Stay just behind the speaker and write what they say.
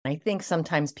I think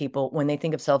sometimes people, when they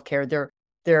think of self-care,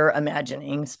 they're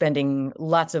imagining spending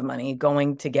lots of money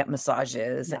going to get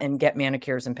massages and get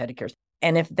manicures and pedicures.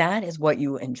 And if that is what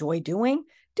you enjoy doing,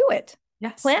 do it.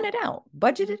 Yes. Plan it out,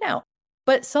 budget it out.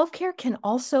 But self-care can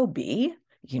also be,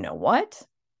 you know what?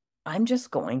 I'm just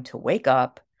going to wake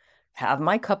up, have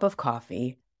my cup of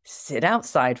coffee, sit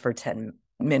outside for 10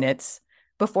 minutes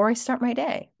before I start my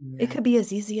day. It could be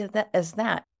as easy as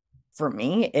that. For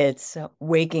me, it's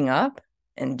waking up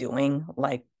and doing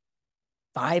like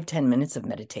 5-10 minutes of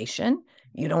meditation.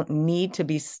 You don't need to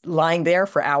be lying there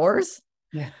for hours.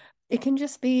 Yeah. It can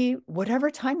just be whatever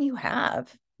time you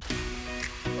have.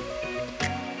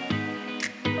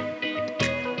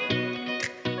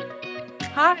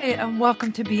 Hi, and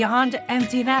welcome to Beyond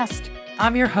Empty Nest.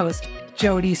 I'm your host,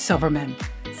 Jody Silverman,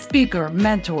 speaker,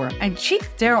 mentor, and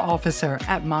Chief Dare Officer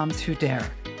at Moms Who Dare.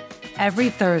 Every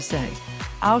Thursday,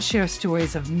 I'll share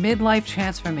stories of midlife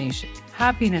transformation,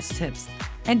 happiness tips,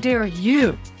 and dare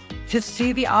you to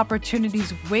see the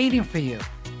opportunities waiting for you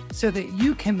so that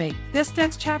you can make this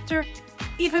next chapter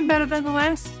even better than the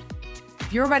last.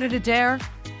 If you're ready to dare,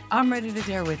 I'm ready to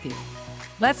dare with you.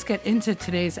 Let's get into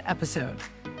today's episode.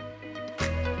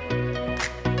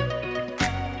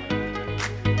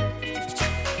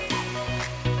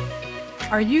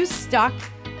 Are you stuck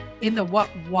in the what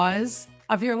was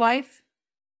of your life?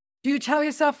 Do you tell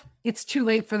yourself it's too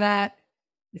late for that?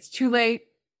 It's too late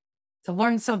to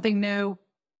learn something new,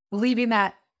 believing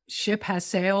that ship has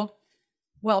sailed?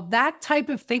 Well, that type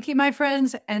of thinking, my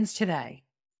friends, ends today.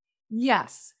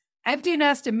 Yes, empty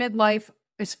nest in midlife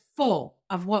is full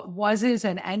of what was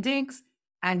and endings.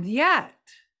 And yet,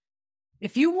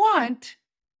 if you want,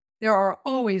 there are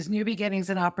always new beginnings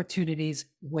and opportunities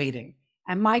waiting.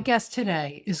 And my guest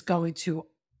today is going to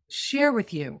share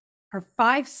with you her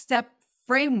 5-step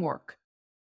framework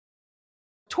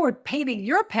toward painting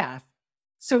your path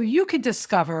so you can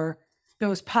discover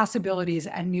those possibilities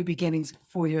and new beginnings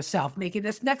for yourself, making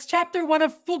this next chapter one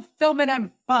of fulfillment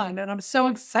and fun. And I'm so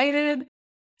excited.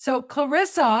 So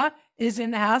Clarissa is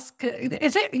in the house.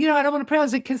 Is it, I don't want to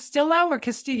pronounce it Castillo or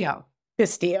Castillo?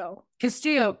 Castillo.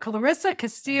 Clarissa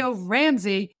Castillo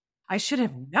Ramsey. I should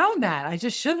have known that. I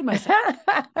just should have myself.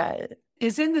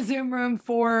 Is in the Zoom room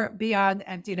for Beyond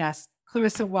Empty Nest.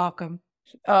 Clarissa, welcome.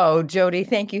 Oh, Jody,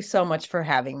 thank you so much for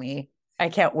having me. I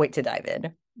can't wait to dive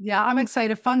in. Yeah, I'm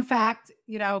excited. Fun fact,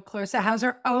 Clarissa has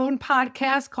her own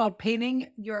podcast called Painting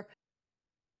Your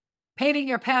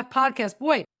Path Podcast.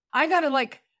 Boy, I got to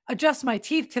adjust my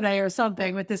teeth today or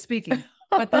something with this speaking.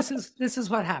 But this is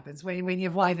what happens when you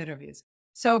have live interviews.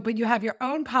 But you have your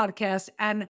own podcast,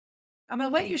 and I'm going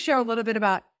to let you share a little bit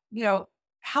about,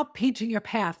 how Painting Your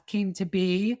Path came to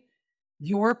be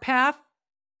your path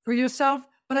for yourself.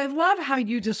 But I love how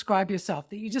you describe yourself,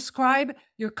 that you describe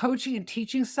your coaching and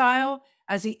teaching style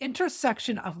as the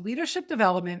intersection of leadership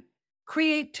development,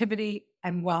 creativity,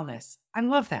 and wellness. I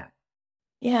love that.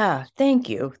 Yeah, thank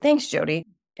you. Thanks, Jody.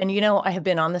 And I have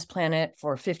been on this planet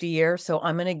for 50 years, so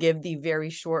I'm going to give the very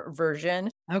short version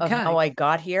of how I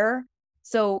got here.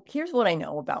 So here's what I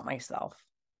know about myself.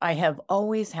 I have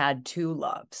always had two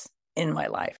loves in my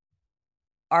life: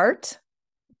 art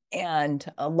and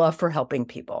a love for helping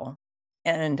people.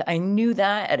 And I knew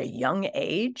that at a young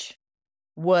age,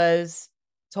 was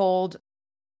told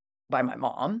by my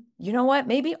mom, you know what,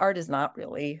 maybe art is not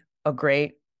really a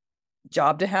great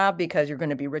job to have because you're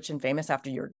going to be rich and famous after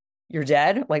you're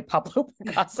dead, like Pablo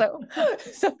Picasso.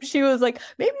 So she was like,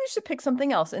 maybe you should pick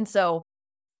something else. And so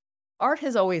art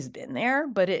has always been there,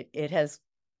 but it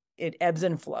ebbs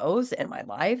and flows in my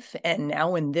life. And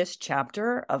now in this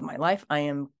chapter of my life, I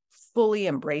am fully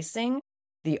embracing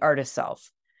the artist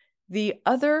self. The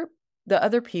other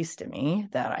piece to me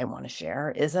that I want to share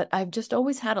is that I've just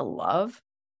always had a love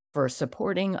for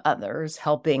supporting others,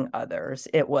 helping others.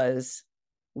 It was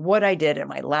what I did in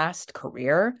my last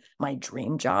career. My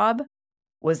dream job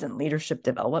was in leadership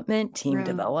development, team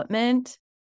development.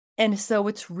 And so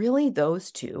it's really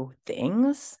those two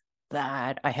things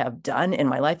that I have done in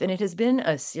my life. And it has been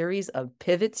a series of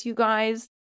pivots, you guys,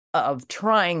 of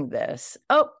trying this.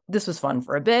 Oh, this was fun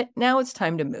for a bit. Now it's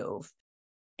time to move.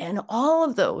 And all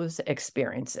of those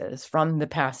experiences from the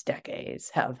past decades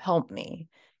have helped me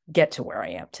get to where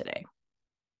I am today.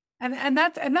 And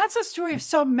that's a story of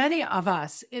so many of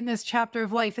us in this chapter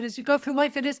of life. And as you go through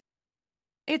life,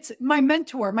 it's my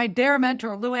mentor, my dare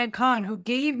mentor, Luann Kahn, who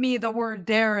gave me the word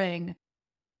daring.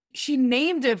 She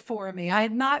named it for me. I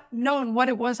had not known what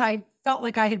it was I felt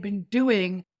like I had been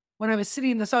doing when I was sitting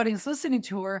in this audience listening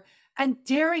to her. And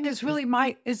daring is really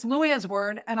is Luann's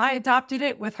word. And I adopted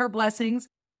it with her blessings.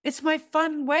 It's my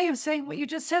fun way of saying what you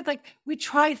just said. Like, we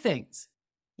try things.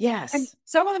 And Yes.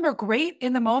 some of them are great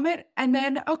in the moment. And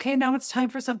then, okay, now it's time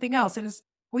for something else. And it's,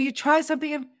 well, you try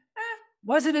something and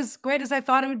wasn't as great as I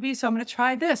thought it would be. So I'm going to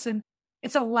try this. And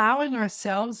it's allowing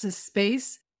ourselves this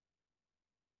space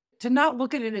to not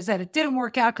look at it as that it didn't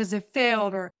work out because it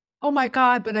failed, or, oh my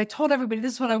God, but I told everybody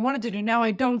this is what I wanted to do. Now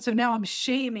I don't. So now I'm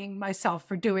shaming myself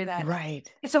for doing that.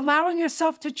 Right. It's allowing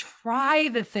yourself to try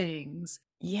the things.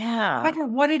 Yeah. No matter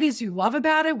what it is you love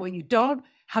about it, what you don't,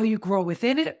 how you grow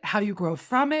within it, how you grow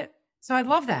from it. So I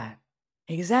love that.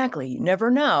 Exactly. You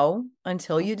never know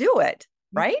until you do it.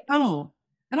 Right. Oh,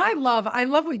 and I love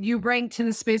what you bring to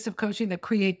the space of coaching, the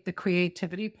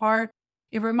creativity part.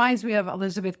 It reminds me of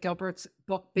Elizabeth Gilbert's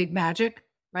book, Big Magic,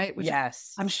 right? Which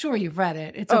yes. I'm sure you've read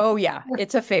it. It's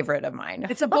it's a favorite of mine.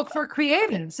 It's a book for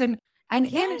creatives. And in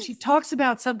it, she talks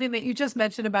about something that you just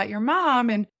mentioned about your mom.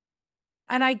 And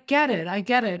I get it. I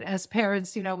get it. As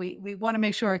parents, you know, we want to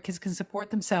make sure our kids can support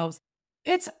themselves.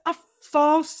 It's a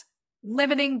false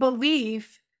limiting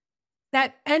belief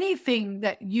that anything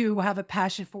that you have a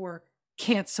passion for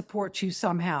can't support you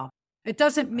somehow. It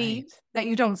doesn't mean that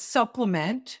you don't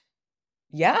supplement.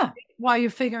 Yeah. While you're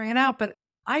figuring it out. But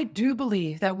I do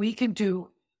believe that we can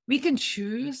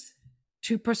choose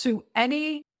to pursue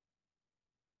any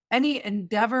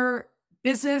endeavor,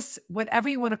 business, whatever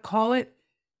you want to call it,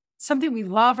 something we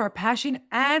love, our passion,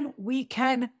 and we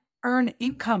can earn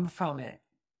income from it.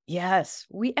 Yes,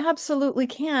 we absolutely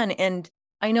can. And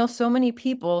I know so many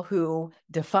people who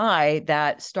defy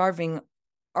that starving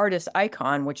artist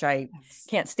icon, which I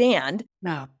can't stand.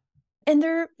 No. And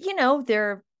they're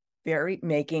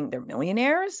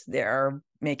millionaires. They're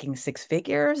making six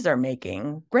figures. They're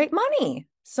making great money.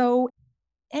 So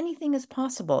anything is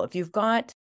possible if you've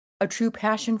got a true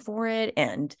passion for it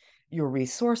and you're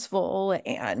resourceful,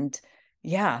 and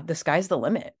the sky's the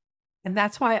limit. And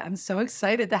that's why I'm so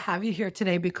excited to have you here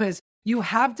today, because you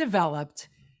have developed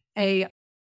a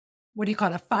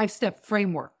 5-step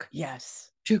framework.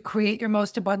 Yes. To create your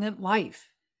most abundant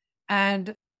life.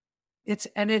 And it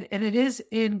is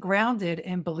grounded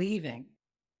in believing.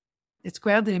 It's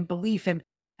grounded in belief. And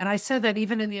I said that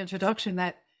even in the introduction,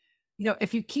 that, you know,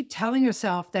 if you keep telling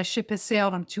yourself that ship has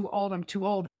sailed, I'm too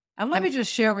old. And let me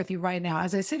just share with you right now,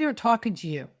 as I sit here talking to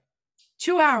you,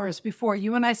 2 hours before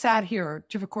you and I sat here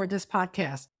to record this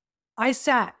podcast, I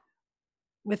sat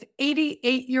with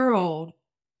 88-year-old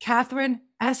Catherine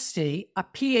Esty, a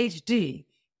PhD,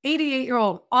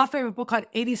 88-year-old author of a book called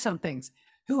 80-somethings,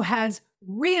 who has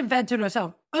reinvented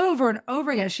herself over and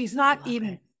over again. She's not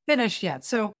even finished yet.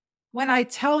 So when I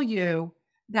tell you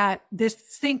that this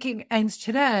thinking ends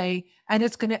today, and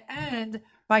it's going to end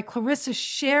by Clarissa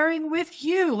sharing with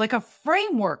you like a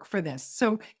framework for this.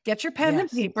 So get your pen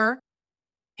and paper,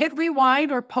 hit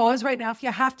rewind or pause right now if you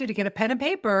have to get a pen and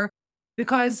paper,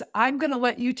 because I'm going to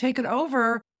let you take it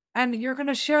over and you're going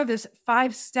to share this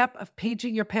 5-step of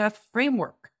painting your path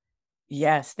framework.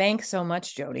 Yes. Thanks so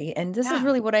much, Jody. And this is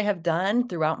really what I have done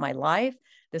throughout my life.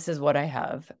 This is what I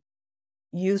have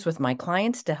used with my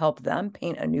clients to help them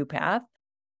paint a new path.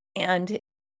 And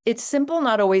it's simple,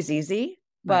 not always easy,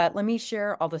 but let me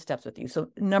share all the steps with you. So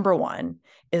number 1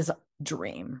 is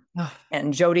dream.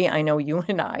 And Jody, I know you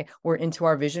and I were into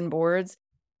our vision boards.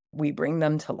 We bring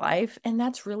them to life. And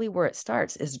that's really where it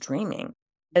starts, is dreaming.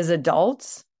 As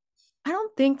adults, I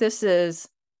don't think this is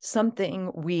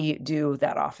something we do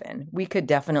that often. We could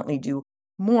definitely do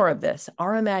more of this.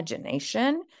 Our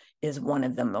imagination is one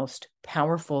of the most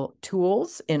powerful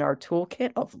tools in our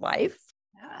toolkit of life.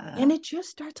 And it just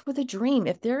starts with a dream.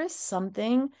 If there is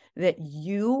something that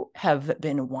you have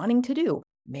been wanting to do,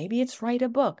 maybe it's write a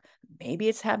book, maybe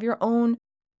it's have your own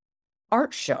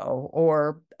art show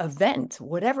or event,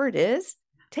 whatever it is,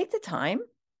 take the time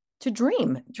to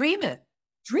dream. Dream it.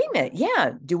 Dream it.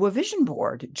 Yeah. Do a vision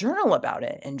board, journal about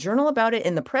it, and journal about it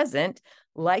in the present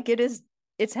like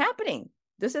it's happening.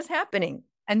 This is happening.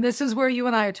 And this is where you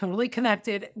and I are totally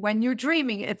connected. When you're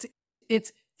dreaming,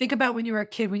 it's think about when you were a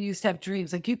kid, when you used to have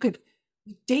dreams, like you could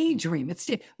daydream. It's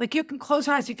like you can close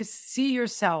your eyes. You could see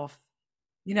yourself,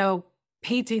 you know,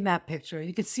 painting that picture.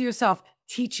 You could see yourself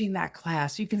teaching that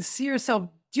class. You can see yourself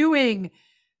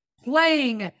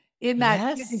playing in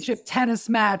that championship tennis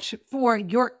match for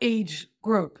your age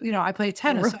group. You know, I play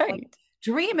tennis. Right. So like,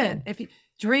 dream it. If you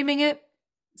dreaming it,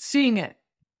 seeing it.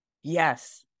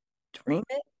 Yes. Dream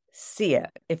it, see it.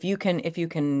 If you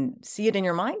can see it in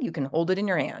your mind, you can hold it in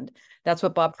your hand. That's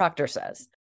what Bob Proctor says.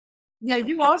 Yeah,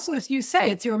 you also, as you say,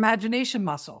 it's your imagination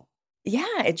muscle.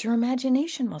 Yeah, it's your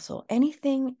imagination muscle.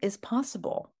 Anything is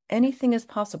possible. Anything is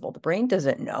possible. The brain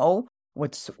doesn't know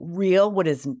what's real, what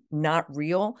is not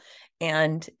real.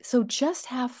 And so just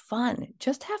have fun.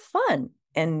 Just have fun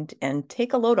and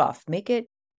take a load off. Make it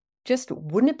just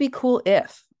wouldn't it be cool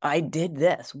if I did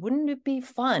this? Wouldn't it be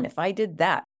fun if I did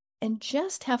that? And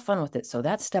just have fun with it. So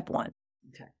that's step one.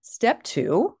 Okay. Step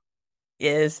two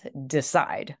is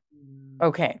decide.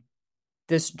 Okay,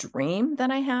 this dream that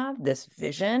I have, this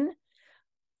vision,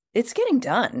 it's getting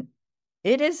done.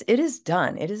 It is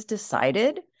done. It is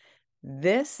decided.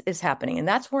 This is happening. And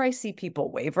that's where I see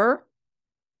people waver,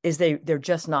 is they're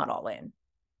just not all in.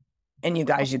 And you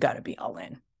guys, you got to be all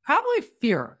in. Probably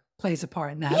fear plays a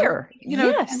part in that. Fear,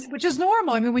 yes. Which is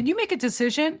normal. I mean, when you make a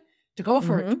decision to go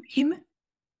for a dream,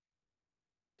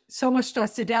 so much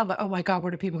starts to down, like, oh my God,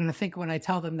 what are people going to think when I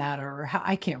tell them that? Or how,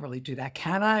 I can't really do that,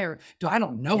 can I? Or do I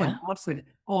don't know enough?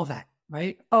 All that,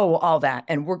 right? Oh, all that.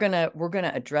 And we're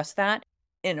gonna address that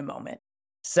in a moment.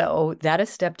 So that is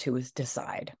step two, is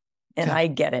decide. And I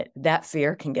get it. That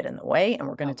fear can get in the way. And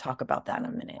we're going to talk about that in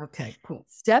a minute. Okay, cool.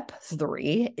 Step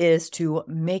three is to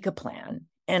make a plan.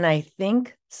 And I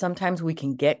think sometimes we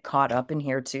can get caught up in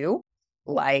here too.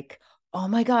 Like, oh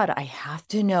my God, I have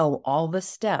to know all the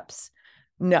steps.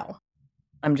 No,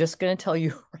 I'm just going to tell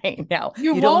you right now.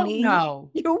 You won't know.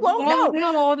 You won't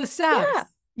know all the steps. Yeah,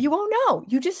 you won't know.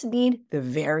 You just need the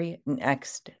very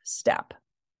next step.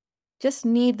 Just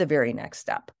need the very next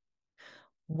step.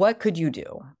 What could you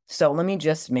do? So let me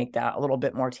just make that a little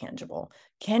bit more tangible.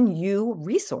 Can you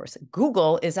resource?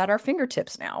 Google is at our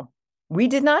fingertips now. We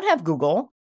did not have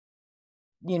Google,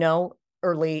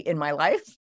 early in my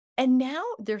life. And now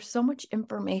there's so much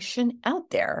information out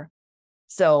there.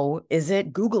 So is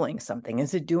it Googling something?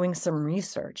 Is it doing some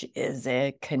research? Is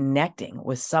it connecting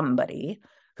with somebody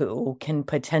who can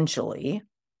potentially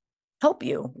help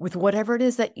you with whatever it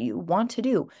is that you want to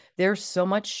do? There's so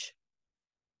much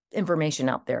information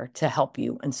out there to help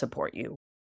you and support you.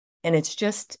 And it's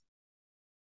just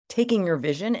taking your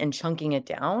vision and chunking it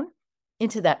down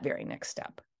into that very next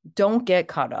step. Don't get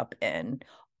caught up in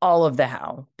all of the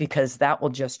how, because that will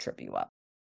just trip you up.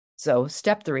 So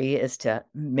step three is to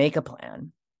make a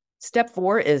plan. Step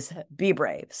four is be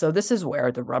brave. So this is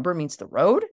where the rubber meets the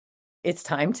road. It's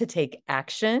time to take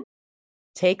action.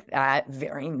 Take that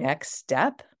very next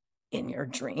step in your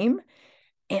dream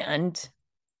and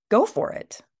go for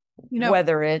it.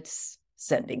 Whether it's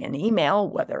sending an email,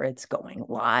 whether it's going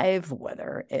live,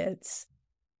 whether it's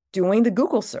doing the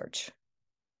Google search,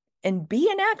 and be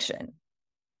in action.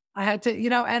 I had to,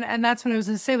 and that's what I was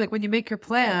going to say. Like, when you make your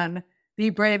plan,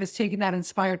 be brave is taking that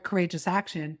inspired, courageous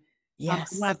action.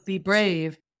 Yes. You want to be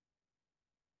brave.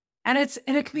 And it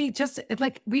can be just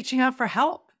like reaching out for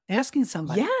help, asking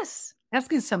somebody. Yes.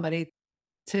 Asking somebody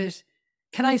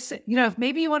can I sit, if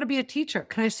maybe you want to be a teacher,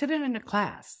 can I sit in a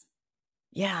class?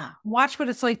 Yeah. Watch what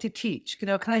it's like to teach.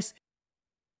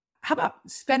 How about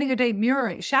spending a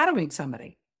day shadowing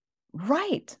somebody?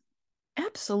 Right.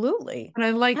 Absolutely. And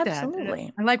I like that.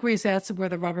 Absolutely. I like where you say that's where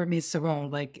the rubber meets the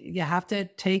road. Like, you have to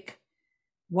take,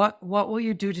 what will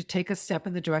you do to take a step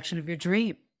in the direction of your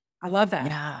dream? I love that.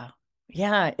 Yeah.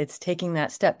 Yeah. It's taking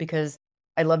that step, because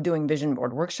I love doing vision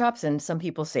board workshops. And some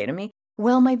people say to me,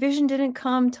 well, my vision didn't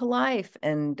come to life.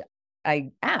 And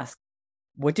I ask,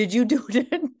 what did you do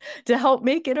to help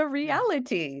make it a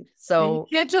reality? So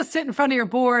you can't just sit in front of your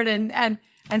board and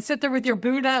sit there with your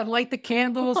Buddha and light the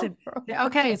candles and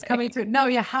okay, it's coming through. No,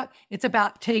 it's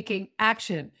about taking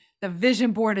action. The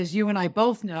vision board, as you and I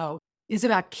both know, is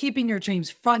about keeping your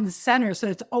dreams front and center. So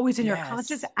it's always in your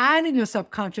conscious and in your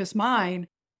subconscious mind.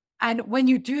 And when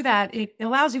you do that, it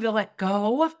allows you to let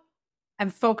go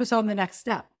and focus on the next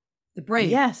step. The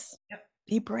brave. Yes. Yep.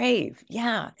 Be brave.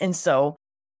 Yeah. And so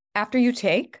after you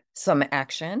take some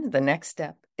action, the next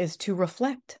step is to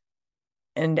reflect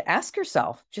and ask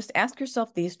yourself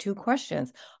these two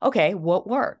questions. Okay, what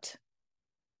worked?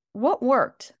 What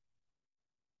worked?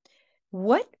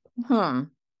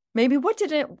 Maybe what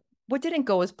didn't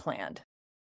go as planned?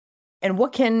 And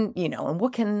what can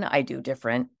I do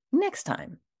different next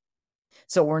time?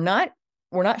 So we're not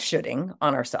shooting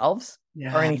on ourselves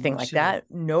or anything like that.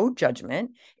 No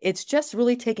judgment. It's just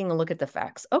really taking a look at the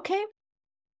facts. Okay.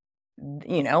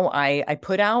 I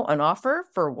put out an offer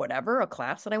for a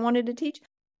class that I wanted to teach.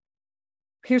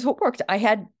 Here's what worked. I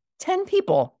had 10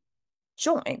 people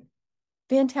join.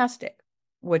 Fantastic.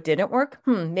 What didn't work?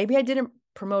 Maybe I didn't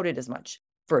promote it as much,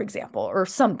 for example, or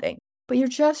something. But you're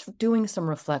just doing some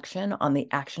reflection on the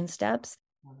action steps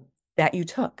that you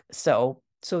took. So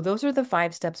those are the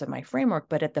 5 steps of my framework.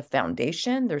 But at the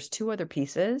foundation, there's 2 other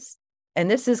pieces. And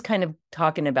this is kind of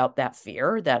talking about that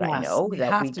fear that I know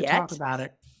that we get. Talk about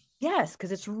it. Yes,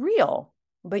 because it's real.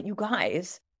 But you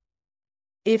guys,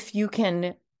 if you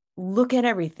can look at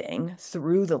everything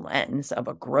through the lens of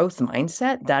a growth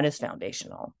mindset, that is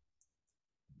foundational.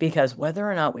 Because whether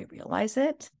or not we realize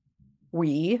it,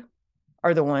 we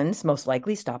are the ones most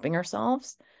likely stopping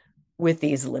ourselves with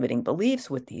these limiting beliefs,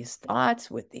 with these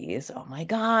thoughts, with these, oh my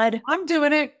God. I'm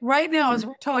doing it right now as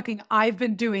we're talking. I've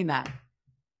been doing that.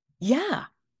 Yeah.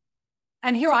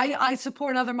 And here I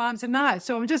support other moms in that.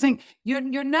 So I'm just saying,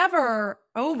 you're never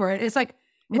over it. It's like,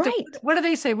 right. What do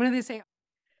they say? What do they say?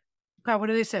 God, what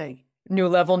do they say? New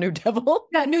level, new devil.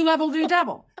 Yeah, new level, new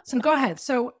devil. So go ahead.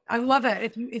 So I love that.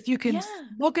 If you can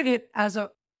look at it as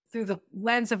through the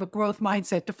lens of a growth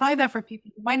mindset, define that for people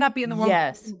who might not be in the world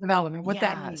of development, what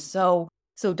that means. So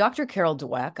Dr. Carol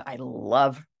Dweck, I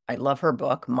love her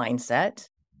book, Mindset.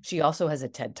 She also has a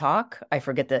TED Talk. I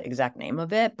forget the exact name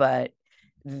of it, but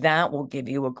that will give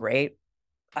you a great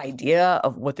idea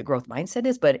of what the growth mindset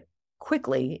is. But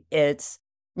quickly, it's,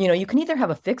 you can either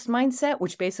have a fixed mindset,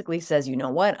 which basically says, you know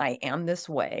what, I am this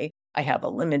way. I have a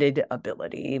limited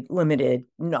ability, limited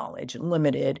knowledge,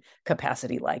 limited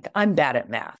capacity. Like I'm bad at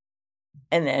math.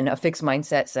 And then a fixed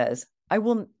mindset says,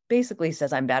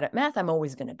 I'm bad at math. I'm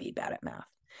always going to be bad at math.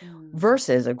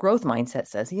 Versus a growth mindset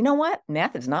says, you know what,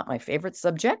 math is not my favorite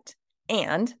subject.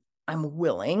 And I'm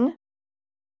willing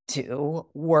to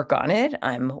work on it.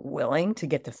 I'm willing to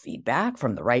get the feedback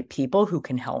from the right people who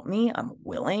can help me. I'm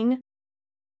willing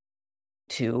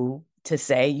to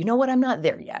say, you know what, I'm not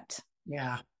there yet.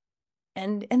 Yeah.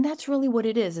 And that's really what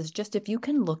it is just if you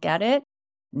can look at it,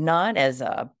 not as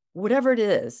whatever it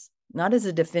is, not as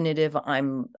a definitive, I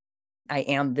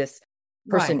am this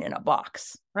person in a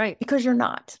box. Right. Because you're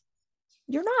not.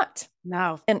 You're not.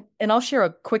 No. And I'll share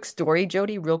a quick story,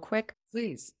 Jody, real quick.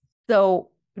 Please. So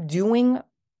doing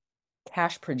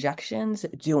cash projections,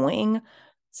 doing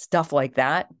stuff like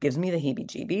that gives me the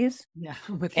heebie-jeebies. Yeah.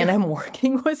 And I'm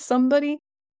working with somebody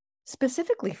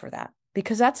specifically for that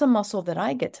because that's a muscle that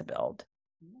I get to build.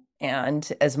 And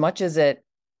as much as it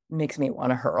makes me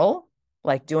want to hurl,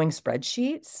 like doing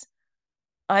spreadsheets,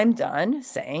 I'm done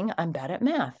saying I'm bad at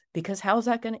math because how's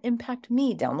that going to impact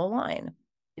me down the line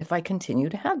if I continue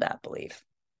to have that belief?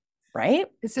 Right?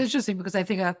 It's interesting because I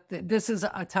think this is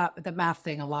the math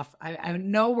thing a lot. I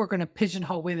know we're going to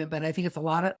pigeonhole women, but I think it's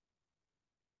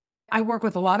I work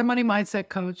with a lot of money mindset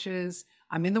coaches.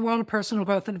 I'm in the world of personal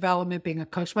growth and development, being a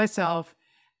coach myself,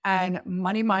 and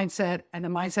money mindset and the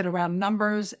mindset around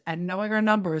numbers and knowing our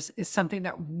numbers is something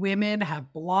that women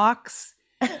have blocks.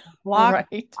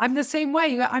 Right. I'm the same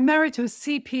way. I'm married to a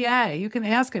CPA. You can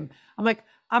ask him. I'm like,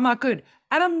 I'm not good.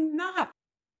 And I'm not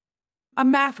a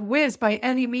math whiz by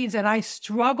any means. And I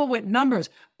struggle with numbers,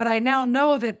 but I now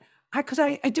know that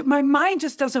my mind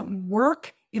just doesn't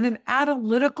work in an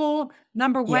analytical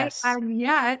number way. Yes. And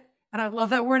yet, and I love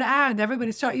that word and,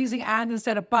 everybody start using and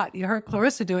instead of but. You heard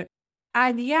Clarissa do it.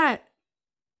 And yet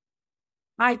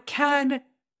I can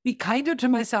be kinder to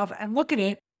myself and look at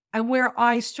it. And where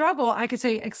I struggle, I could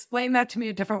say, explain that to me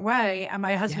a different way. And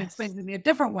my husband explains it to me a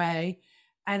different way.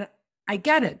 And I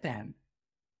get it then.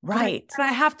 Right. And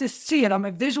I have to see it. I'm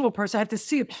a visual person. I have to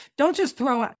see it. Don't just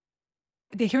throw it.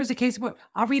 Here's a case of what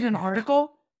I'll read an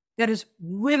article that is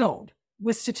riddled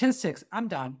with statistics. I'm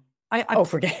done.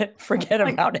 Forget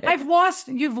about it.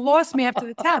 You've lost me after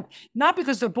the 10th, not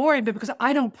because they're boring, but because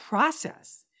I don't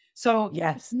process. So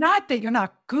it's not that you're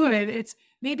not good. It's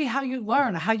maybe how you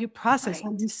learn, how you process,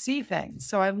 how you see things.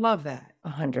 So I love that.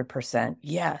 100%.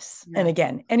 Yes. Yeah. And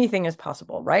again, anything is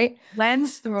possible, right?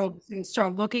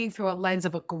 Start looking through a lens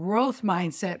of a growth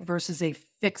mindset versus a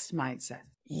fixed mindset.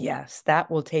 Yes, that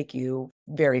will take you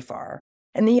very far.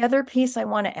 And the other piece I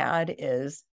want to add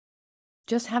is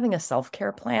just having a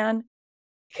self-care plan,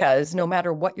 because no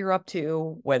matter what you're up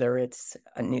to, whether it's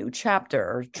a new chapter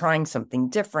or trying something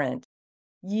different,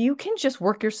 you can just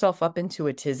work yourself up into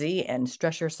a tizzy and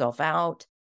stress yourself out,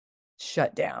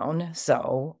 shut down.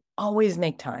 So always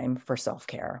make time for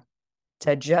self-care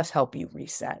to just help you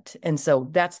reset. And so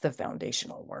that's the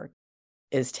foundational work,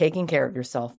 is taking care of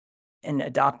yourself and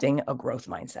adopting a growth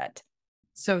mindset.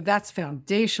 So that's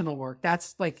foundational work.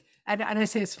 That's like, and I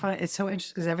say it's fun. It's so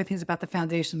interesting because everything's about the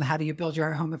foundation. How do you build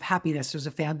your home of happiness? There's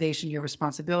a foundation, your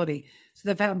responsibility. So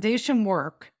the foundation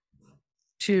work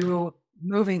to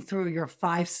moving through your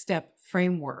 5-step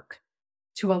framework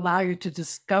to allow you to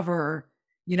discover,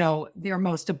 your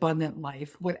most abundant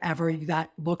life, whatever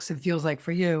that looks and feels like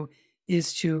for you,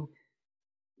 is to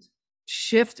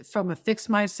shift from a fixed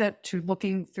mindset to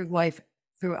looking through life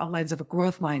through a lens of a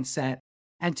growth mindset,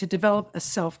 and to develop a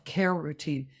self-care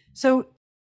routine. So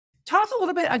talk a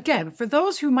little bit, again, for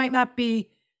those who might not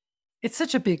be, it's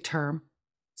such a big term,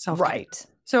 self-care. Right.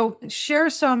 So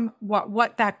share some,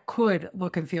 what that could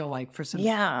look and feel like for some.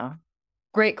 Yeah.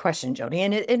 Great question, Jody.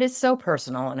 And it is so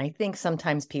personal. And I think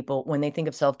sometimes people, when they think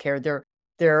of self-care,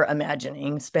 they're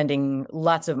imagining spending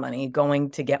lots of money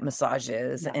going to get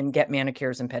massages and get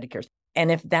manicures and pedicures.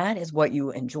 And if that is what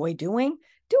you enjoy doing,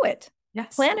 do it.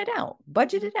 Yes. Plan it out,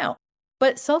 budget it out.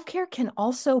 But self-care can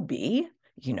also be,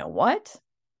 you know what?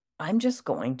 I'm just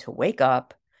going to wake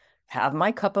up, have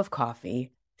my cup of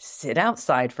coffee, sit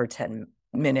outside for 10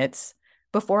 minutes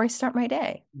before I start my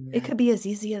day. Yeah. It could be as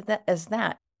easy as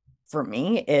that. For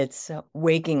me, it's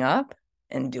waking up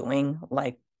and doing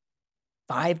like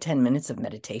 5-10 minutes of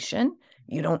meditation.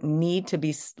 You don't need to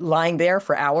be lying there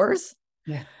for hours.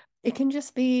 Yeah. It can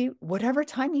just be whatever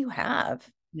time you have,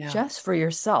 just for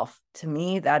yourself. To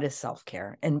me, that is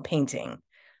self-care. And painting.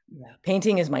 Yeah.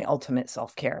 Painting is my ultimate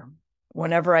self-care.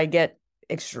 Whenever I get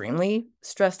extremely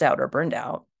stressed out or burned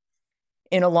out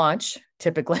in a launch,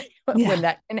 typically, when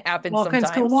that can happen sometimes.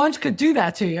 Because the launch could do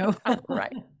that to you.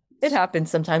 Right. It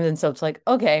happens sometimes. And so it's like,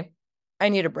 okay, I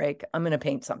need a break. I'm going to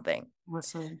paint something.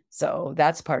 Awesome. So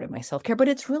that's part of my self-care. But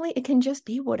it's really, it can just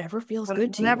be whatever feels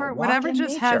good to you. Whatever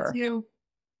just has you.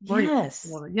 Yes.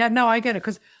 Yeah, no, I get it.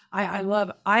 Because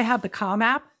I have the Calm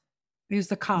app. I use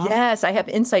the Calm. Yes, I have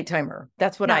Insight Timer.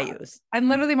 That's what I use. And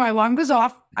literally my alarm goes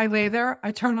off. I lay there.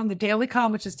 I turn on the daily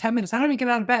Calm, which is 10 minutes. I don't even get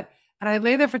out of bed. And I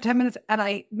lay there for 10 minutes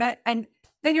and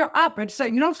then you're up. And so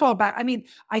you don't fall back. I mean,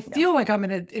 I feel like I'm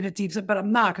in a deep sleep, but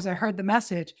I'm not because I heard the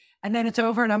message. And then it's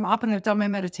over and I'm up and I've done my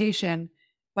meditation.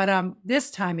 But this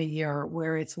time of year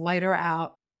where it's lighter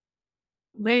out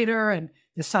later and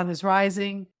the sun is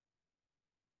rising,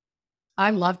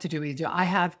 I love to do what you do. I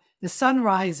have the sun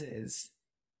rises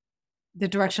the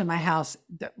direction of my house,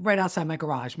 right outside my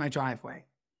garage, my driveway.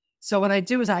 So what I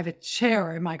do is I have a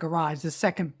chair in my garage, the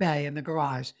second bay in the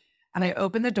garage, and I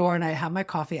open the door and I have my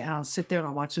coffee and I'll sit there and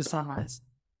I'll watch the sunrise.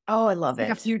 Oh, I love it.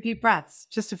 A few deep breaths,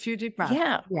 just a few deep breaths.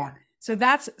 Yeah. Yeah. So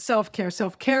that's self-care.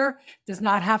 Self-care does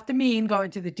not have to mean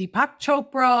going to the Deepak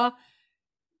Chopra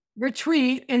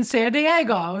retreat in San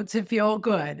Diego to feel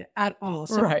good at all.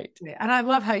 So, right. And I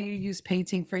love how you use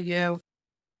painting for you.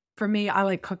 For me, I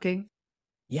like cooking.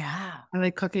 Yeah. I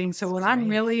like cooking. So when I'm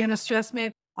really in a stress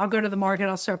mood, I'll go to the market,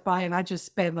 I'll start by, and I just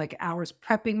spend like hours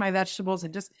prepping my vegetables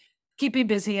and just keep me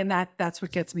busy. And that's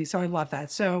what gets me. So I love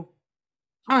that. So,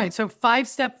 all right. So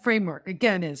 5-step framework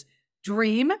again is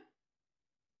dream,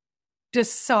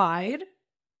 decide,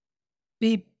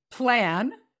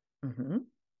 plan,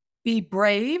 be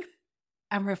brave,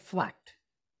 and reflect.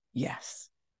 Yes.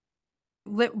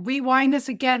 Rewind this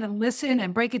again and listen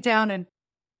and break it down. And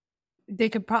they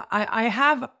could, I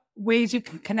have ways you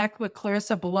can connect with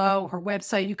Clarissa below her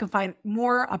website. You can find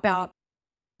more about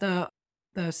the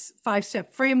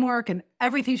 5-step framework and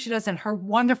everything she does in her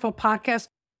wonderful podcast,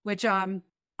 which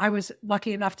I was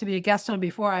lucky enough to be a guest on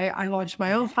before I launched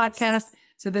my own podcast.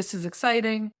 So this is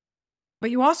exciting.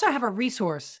 But you also have a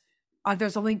resource.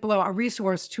 There's a link below, a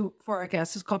resource for our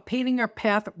guests. It's called Painting Your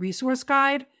Path Resource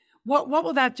Guide. What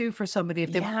will that do for somebody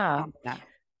if they want that?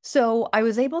 So I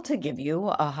was able to give you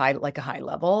a high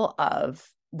level of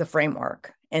the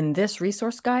framework, and this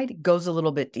resource guide goes a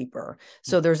little bit deeper.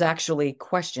 So there's actually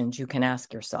questions you can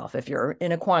ask yourself if you're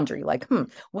in a quandary, like,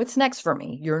 what's next for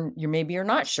me? You're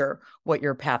not sure what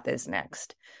your path is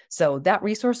next. So that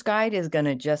resource guide is going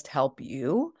to just help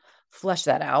you flesh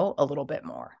that out a little bit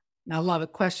more. I love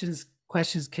it. Questions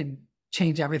can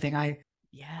change everything. I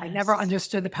never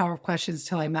understood the power of questions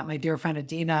till I met my dear friend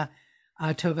Adina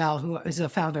Toval, who is a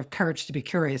founder of Courage to be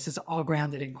Curious. It's all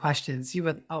grounded in questions.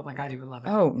 Oh my God, you would love it.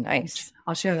 Oh, nice.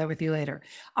 I'll share that with you later.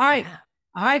 All right. Yeah.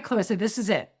 All right, Clarissa, this is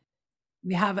it.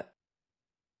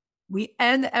 We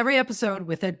end every episode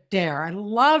with a dare. I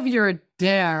love your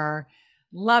dare.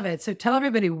 Love it. So tell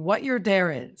everybody what your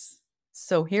dare is.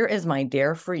 So here is my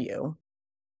dare for you.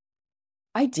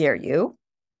 I dare you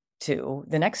to,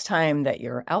 the next time that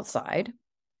you're outside,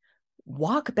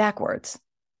 walk backwards.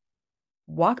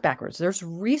 Walk backwards. There's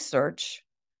research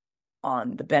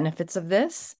on the benefits of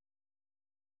this.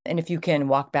 And if you can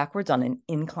walk backwards on an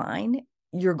incline,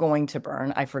 you're going to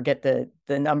burn. I forget the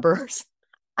numbers.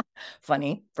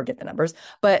 Funny, forget the numbers.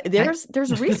 But there's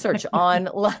research on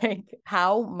like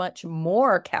how much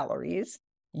more calories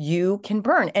you can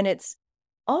burn. And it's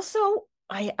also,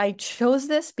 I chose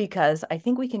this because I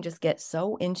think we can just get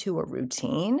so into a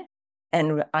routine.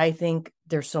 And I think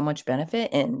there's so much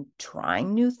benefit in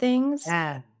trying new things,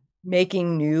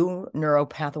 making new neural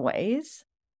pathways.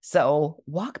 So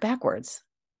walk backwards.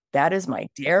 That is my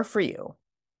dare for you.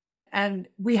 And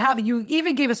you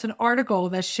even gave us an article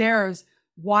that shares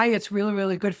why it's really,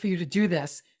 really good for you to do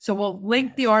this. So we'll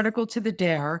link the article to the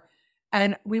dare.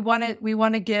 And we want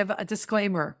to give a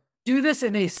disclaimer. Do this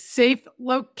in a safe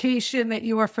location that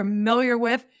you are familiar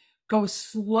with. Go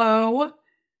slow,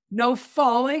 no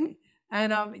falling.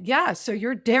 And so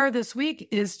your dare this week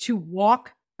is to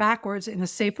walk backwards in a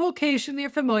safe location that you're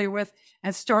familiar with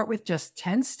and start with just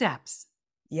 10 steps.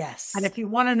 Yes. And if you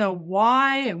want to know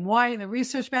why in the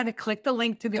research about it, click the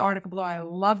link to the article below. I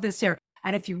love this here.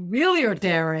 And if you really are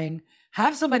daring,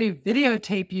 have somebody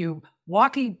videotape you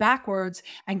walking backwards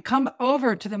and come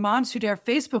over to the Moms Who Dare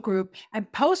Facebook group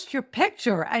and post your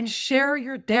picture and share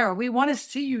your dare. We want to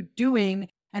see you doing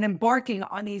and embarking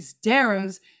on these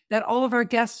dares that all of our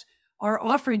guests are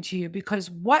offering to you, because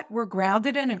what we're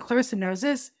grounded in, and Clarissa knows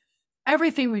this,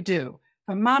 everything we do,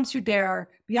 from Moms Who Dare,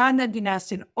 Beyond Empty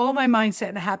Nest, and all my mindset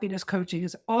and happiness coaching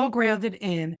is all grounded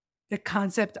in the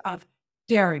concept of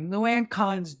daring, Luann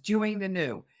Cahn's Doing the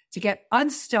New, to get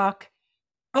unstuck,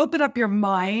 open up your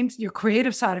mind, your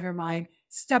creative side of your mind,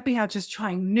 stepping out, just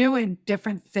trying new and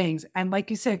different things. And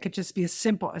like you said, it could just be as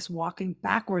simple as walking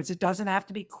backwards. It doesn't have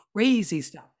to be crazy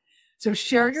stuff. So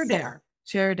share your dare.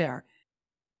 Share your dare.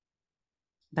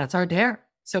 That's our dare.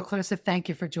 So Clarissa, thank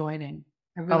you for joining.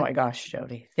 Oh my gosh,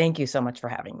 Jody. Thank you so much for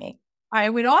having me. I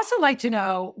would also like to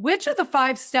know which of the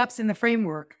 5 steps in the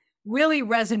framework really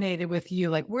resonated with you.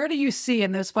 Like, where do you see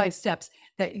in those 5 steps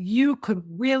that you could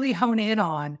really hone in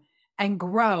on and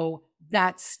grow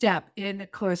that step in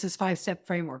Clarissa's 5-step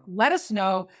framework? Let us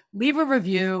know, leave a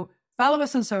review, follow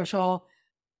us on social.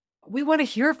 We want to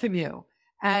hear from you.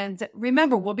 And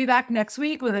remember, we'll be back next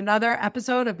week with another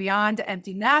episode of Beyond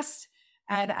Empty Nest.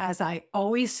 And as I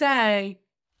always say,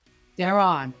 dare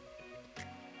on.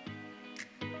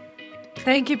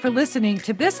 Thank you for listening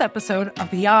to this episode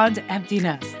of Beyond Empty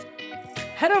Nest.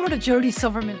 Head over to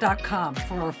jodysilverman.com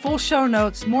for our full show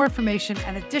notes, more information,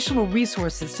 and additional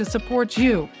resources to support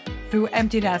you through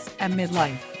empty nest and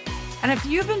midlife. And if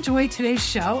you've enjoyed today's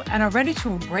show and are ready to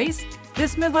embrace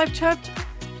this midlife chapter,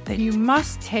 then you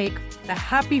must take the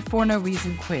Happy for No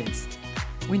Reason quiz.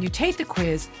 When you take the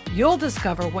quiz, you'll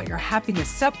discover what your happiness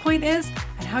set point is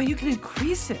and how you can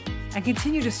increase it and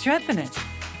continue to strengthen it.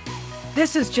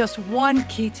 This is just one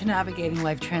key to navigating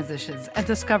life transitions and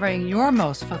discovering your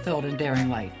most fulfilled and daring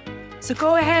life. So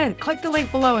go ahead, click the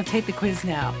link below and take the quiz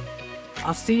now.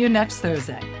 I'll see you next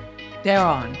Thursday. Dare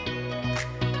on.